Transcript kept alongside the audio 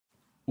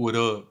What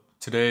up?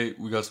 Today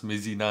we got some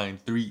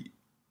IZZY93.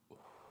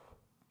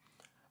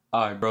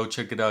 Alright, bro,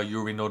 check it out. You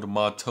already know the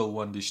motto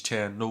on this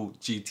channel.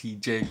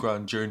 GTJ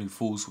Grind Journey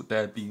Fools. With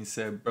that being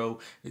said, bro,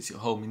 it's your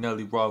homie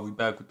Nelly Raw. We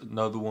back with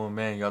another one,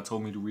 man. Y'all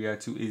told me to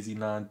react to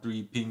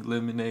IZZY93 Pink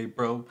Lemonade,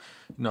 bro.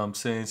 You know what I'm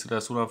saying? So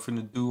that's what I'm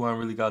finna do. I ain't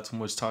really got too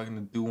much talking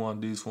to do on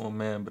this one,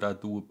 man. But I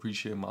do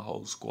appreciate my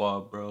whole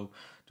squad, bro.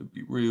 To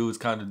be real, it's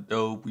kind of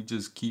dope. We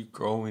just keep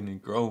growing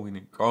and growing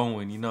and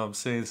growing, you know what I'm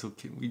saying? So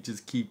can we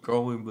just keep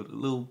growing but a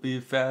little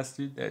bit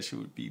faster? That shit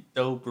would be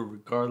dope. But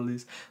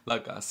regardless,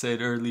 like I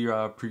said earlier,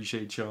 I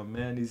appreciate y'all,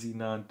 man.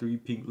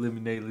 IZZY93 Pink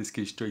Lemonade. Let's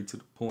get straight to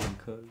the point,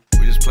 cuz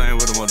we just playing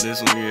with them on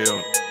this one,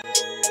 yeah.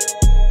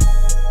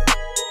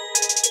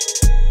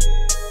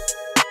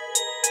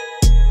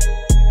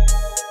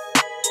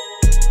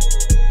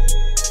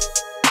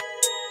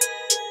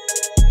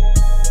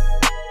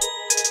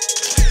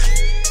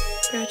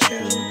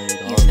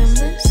 You film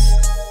this?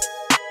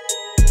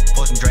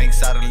 Pour some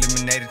drinks out of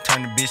lemonade and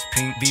turn the bitch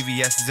pink.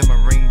 VVS is in my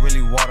ring,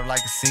 really water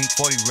like a sink.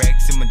 40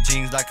 racks in my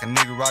jeans like a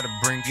nigga ride a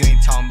brink. You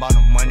ain't talking about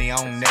no money, I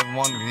don't never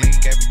want to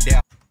link every day.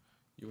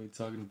 You ain't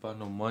talking about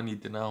no money,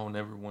 then I don't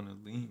ever want to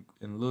link.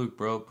 And look,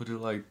 bro, put it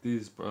like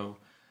this, bro.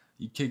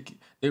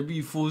 There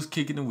be fools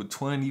kicking it with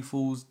 20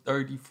 fools,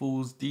 30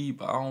 fools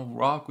deep. I don't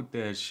rock with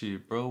that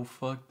shit, bro.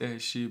 Fuck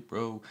that shit,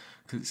 bro.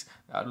 Cause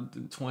out of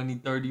the 20,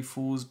 30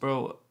 fools,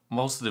 bro,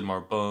 most of them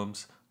are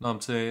bums. Know what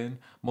I'm saying?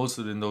 Most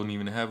of them don't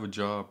even have a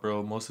job,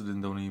 bro. Most of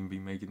them don't even be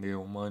making their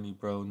own money,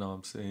 bro. Know what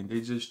I'm saying?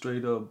 They just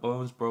straight up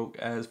bums, broke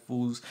ass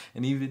fools.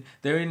 And even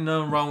there ain't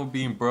nothing wrong with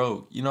being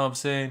broke. You know what I'm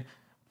saying?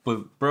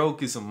 But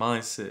broke is a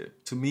mindset.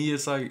 To me,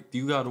 it's like, do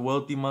you got a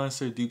wealthy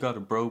mindset or do you got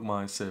a broke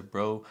mindset,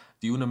 bro?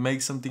 Do you want to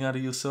make something out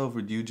of yourself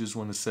or do you just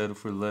want to settle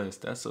for less?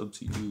 That's up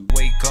to you.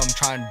 Wake up, I'm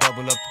trying to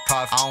double up the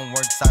profit. I don't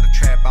work inside a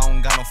trap, I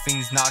don't got no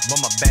fiends knock.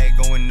 But my bag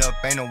going up,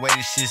 ain't no way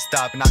this shit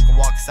stop. And I can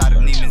walk inside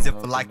of Neiman's if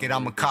I like it,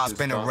 I'm a cop.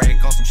 Spend a rag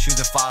on some shoes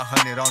and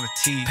 500 on the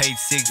tee. Paid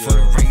 6 for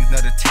the rings,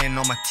 another 10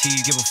 on my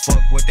teeth. Give a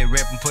fuck what they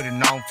rep and put it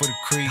on for the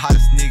creek.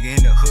 Hottest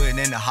nigga in the hood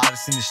and the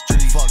hottest in the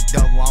street. Fuck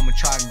double, I'ma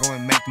try and go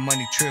and make the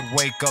money trip.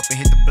 Wake up and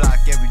hit the block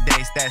every day,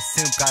 it's that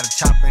simp. Got a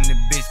chopper in the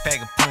bitch,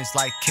 pack a punch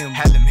like Kim.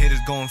 Had them hitters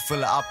going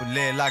full of upper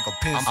lead like a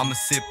pimp. I'ma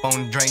sip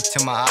on the drink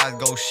till my eyes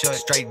go shut.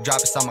 Straight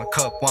drop inside my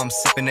cup while I'm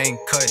sipping ain't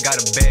cut. Got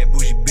a bad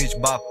bougie bitch,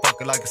 but I fuck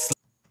her like a slut.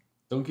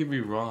 Don't get me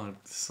wrong,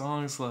 the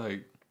song's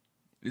like,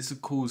 it's a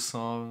cool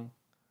song,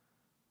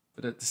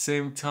 but at the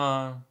same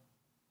time,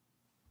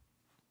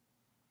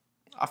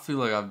 I feel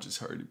like I've just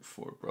heard it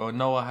before, bro. I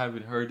know I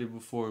haven't heard it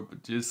before,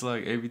 but just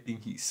like everything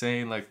he's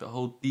saying, like the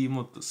whole theme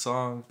of the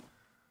song,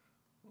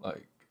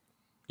 like,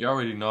 you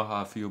already know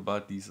how I feel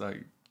about these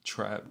like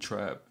trap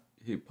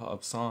hip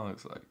hop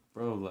songs, like,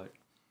 bro, like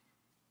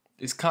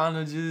it's kind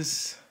of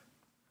just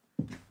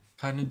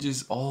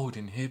old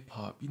in hip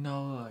hop, you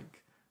know,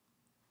 like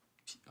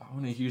I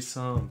want to hear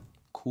something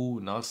cool,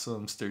 not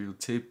something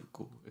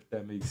stereotypical, if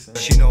that makes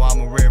sense. She know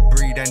I'm a rare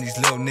breed and these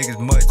little niggas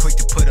mud. Quick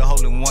to put a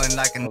hole in one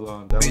like a Hold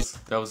on,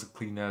 that was a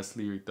clean ass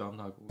lyric though. I'm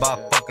not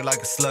gonna fuck her like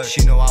a slut.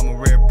 She know I'm a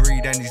rare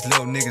breed and these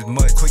little niggas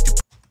mud. Quick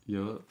to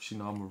yup, she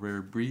know I'm a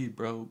rare breed,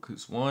 bro.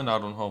 Cause one, I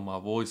don't hold my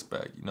voice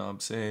back. You know what I'm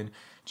saying?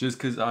 Just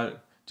cause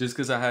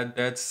I had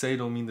that to say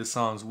don't mean the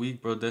song's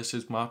weak, bro. That's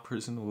just my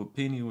personal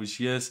opinion. Which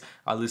yes,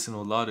 I listen to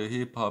a lot of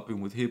hip hop,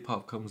 and with hip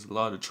hop comes a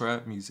lot of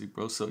trap music,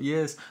 bro. So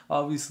yes,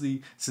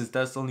 obviously, since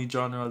that's the only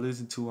genre I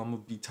listen to, I'm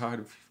gonna be tired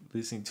of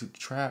listening to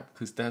trap,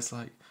 cause that's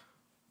like,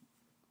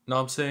 know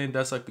what I'm saying?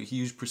 That's like a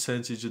huge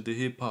percentage of the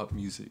hip hop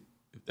music,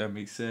 if that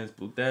makes sense.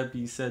 But with that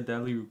being said,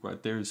 that lyric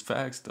right there is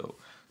facts, though. Know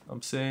what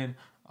I'm saying?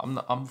 I'm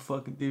a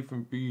fucking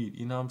different breed,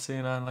 you know what I'm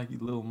saying? I ain't like you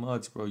little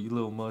mutts, bro. You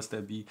little mutts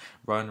that be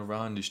riding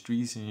around the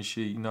streets and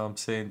shit, you know what I'm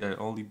saying? That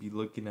only be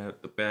looking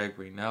at the bag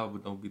right now,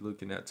 but don't be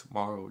looking at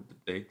tomorrow or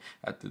the day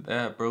after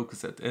that, bro.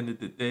 Cause at the end of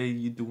the day,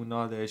 you doing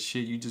all that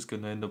shit, you just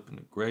gonna end up in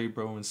the grave,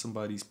 bro, in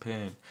somebody's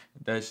pen.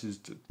 That's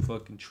just the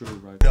fucking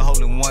truth, right? the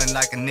hole in one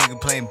like a nigga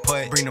playing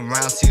putt. Bring them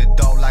round, see a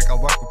dog like I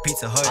work with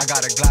Pizza Hut. I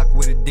got a Glock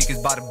with a dick is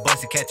by the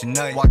bus to catch a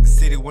nut. Walk the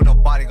city with no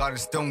bodyguard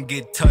and don't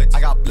get touched. I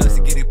got bloods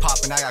to get it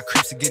poppin', I got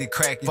crips to get it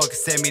cracked. Fucking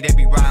send me, they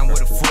be riding with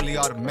a fully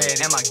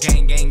automatic. And my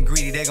gang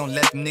greedy, they gon'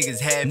 let them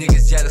niggas have.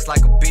 Niggas jealous like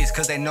a bitch,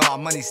 cause they know our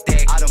money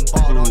stacked. I done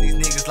balled on these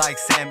niggas like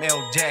Sam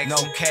L. Jack. No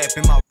cap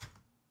in my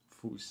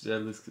fools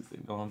jealous cause they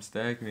know I'm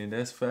stacking, and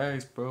that's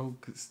facts, bro.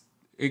 Cause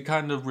it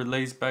kind of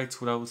relates back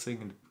to what I was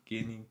saying in the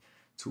beginning,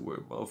 to where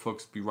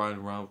motherfuckers be riding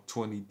around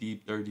 20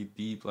 deep, 30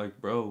 deep.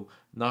 Like, bro,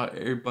 not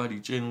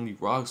everybody generally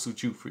rocks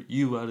with you for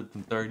you out of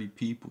them 30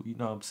 people. You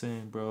know what I'm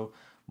saying, bro?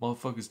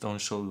 Motherfuckers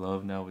don't show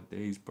love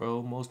nowadays,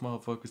 bro. Most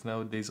motherfuckers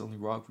nowadays only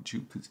rock with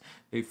you because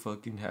they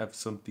fucking have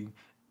something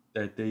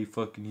that they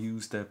fucking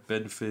use that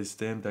benefits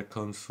them, that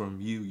comes from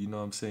you. You know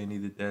what I'm saying?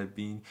 Either that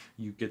being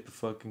you get the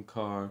fucking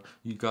car,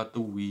 you got the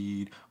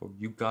weed, or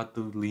you got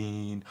the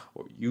lean,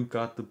 or you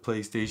got the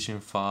PlayStation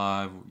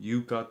 5, or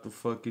you got the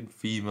fucking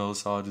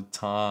females all the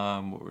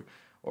time, or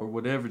or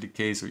whatever the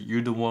case, or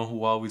you're the one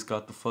who always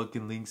got the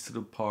fucking links to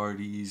the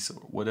parties,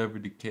 or whatever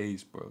the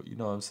case, bro. You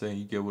know what I'm saying?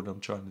 You get what I'm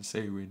trying to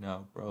say right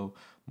now, bro.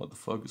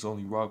 Motherfuckers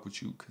only rock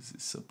with you because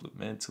it's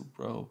supplemental,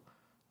 bro.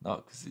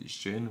 Not because it's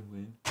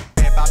genuine.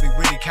 I be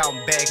really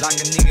counting back like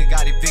a nigga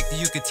got evicted.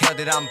 You can tell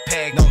that I'm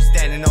packed. No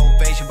standing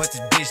ovation, but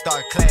this bitch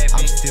start clapping.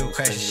 I'm still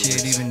crashing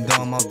shit, even though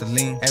I'm off the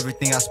lean.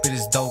 Everything I spit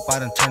is dope. I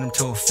done turned him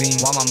to a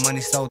fiend. Why my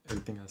money so?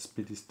 Everything I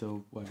spit is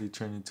dope. Why they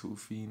turn into a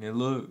fiend? And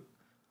look,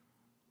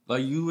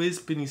 like you is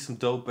spitting some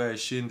dope ass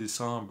shit in this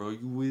song, bro.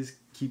 You is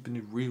keeping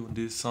it real in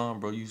this song,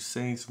 bro. You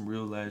saying some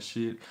real ass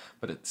shit,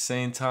 but at the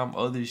same time,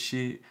 other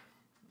shit,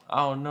 I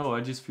don't know.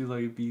 I just feel like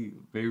it'd be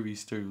very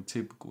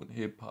stereotypical in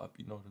hip hop.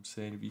 You know what I'm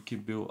saying? If you can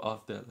build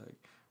off that like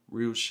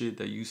real shit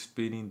that you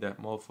spitting,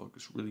 that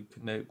motherfuckers really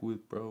connect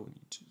with, bro, and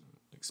you just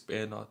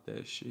expand off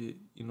that shit.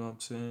 You know what I'm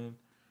saying?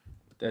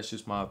 But that's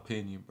just my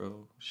opinion,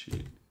 bro.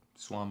 Shit.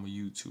 That's why I'm a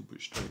YouTuber,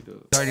 straight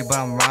up. Dirty, but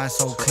I'm riding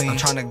so clean. I'm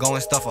trying to go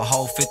and stuff a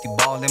whole 50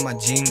 ball in my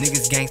jeans.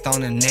 Niggas gangsta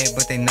on the net,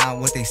 but they not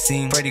what they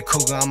seem. Freddy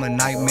Cougar, I'm a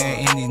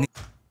nightmare in these.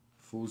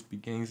 Fools be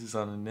gangsters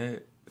on the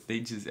net, but they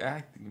just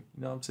acting.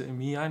 You know what I'm saying?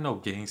 Me, I know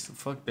gangster.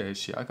 Fuck that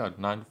shit. I got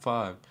 9 to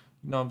 5.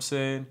 You know what I'm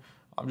saying?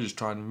 I'm just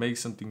trying to make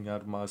something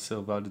out of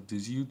myself out of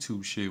this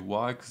YouTube shit.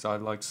 Why? Because I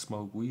like to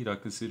smoke weed. I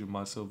consider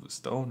myself a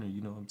stoner.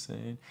 You know what I'm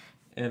saying?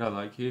 And I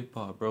like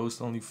hip-hop, bro. It's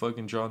the only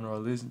fucking genre I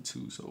listen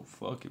to. So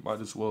fuck it.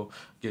 Might as well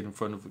get in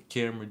front of a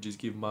camera, just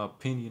give my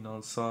opinion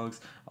on songs,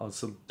 on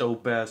some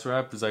dope-ass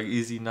rappers like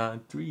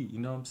IZZY93. You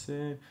know what I'm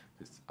saying?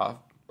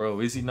 Bro,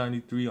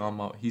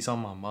 IZZY93, he's on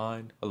my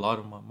mind. A lot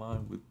of my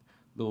mind with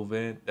Lil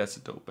Van. That's a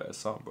dope-ass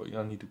song, bro.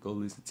 Y'all need to go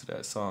listen to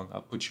that song.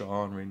 I'll put you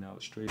on right now,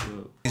 straight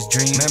up.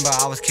 Dream. Remember,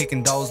 I was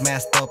kicking those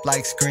masked up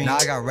like Scream. Now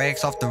I got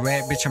racks off the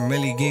rat, bitch, I'm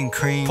really getting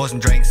cream. Pour some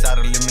drinks out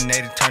of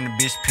lemonade, turn the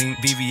bitch pink.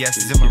 BVS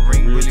is in my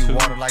ring, really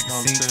water like a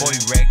sink.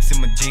 40 racks in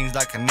my jeans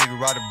like a nigga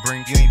right a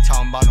brink. You ain't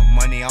talking about no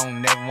money, I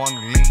don't never want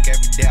to link.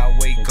 Every day I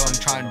wake up, I'm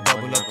trying to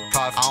double up the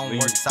profit. I don't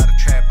work inside a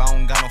trap, I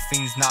don't got no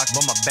fiends knocked.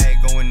 But my bag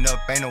going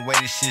up, ain't no way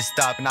this shit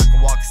stop. And I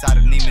can walk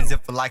inside of Neiman's if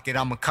I like it,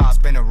 I'm a cop.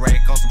 Spend a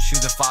rack on some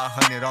shoes at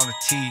 500 on the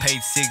tee.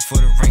 Paid 6 for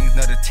the rings,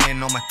 another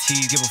 10 on my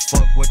teeth. Give a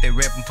fuck what they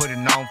rep and put it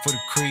on for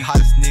the creek.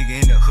 Hottest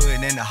nigga in the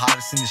hood and the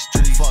hottest in the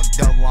street. Fuck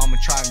double,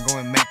 I'ma try and go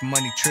and make the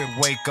money trip.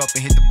 Wake up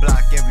and hit the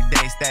block every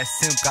day, it's that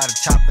simp. Got a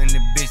chopper in the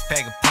bitch,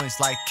 pack a punch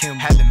like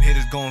Kim. Had them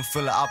hitters going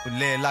fill it up a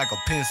lead like a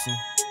pencil.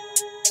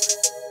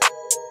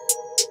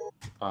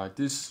 Alright,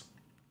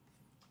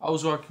 I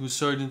was rocking with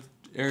certain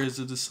areas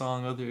of the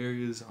song, other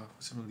areas I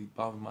wasn't really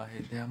bobbing my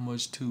head that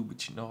much too,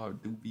 but you know I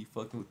do be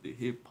fucking with the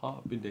hip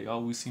hop and they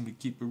always seem to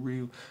keep it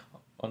real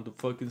on the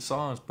fucking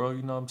songs, bro.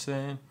 You know what I'm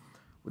saying?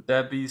 With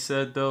that being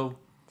said though,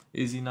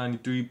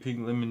 IZZY93,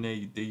 Pink Lemonade,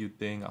 you did your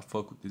thing. I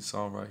fuck with this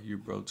song right here,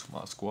 bro. To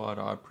my squad,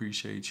 I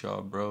appreciate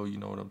y'all, bro. You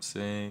know what I'm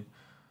saying?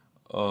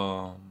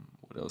 What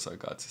else I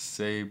got to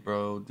say,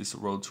 bro? This is a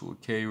road to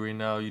a K right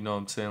now. You know what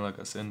I'm saying? Like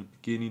I said in the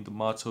beginning, the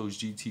motto is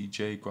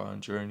GTJ,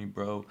 grind journey,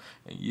 bro.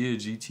 And yeah,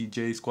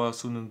 GTJ squad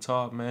soon on the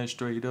top, man.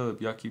 Straight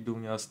up. Y'all keep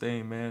doing y'all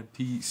thing, man.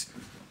 Peace.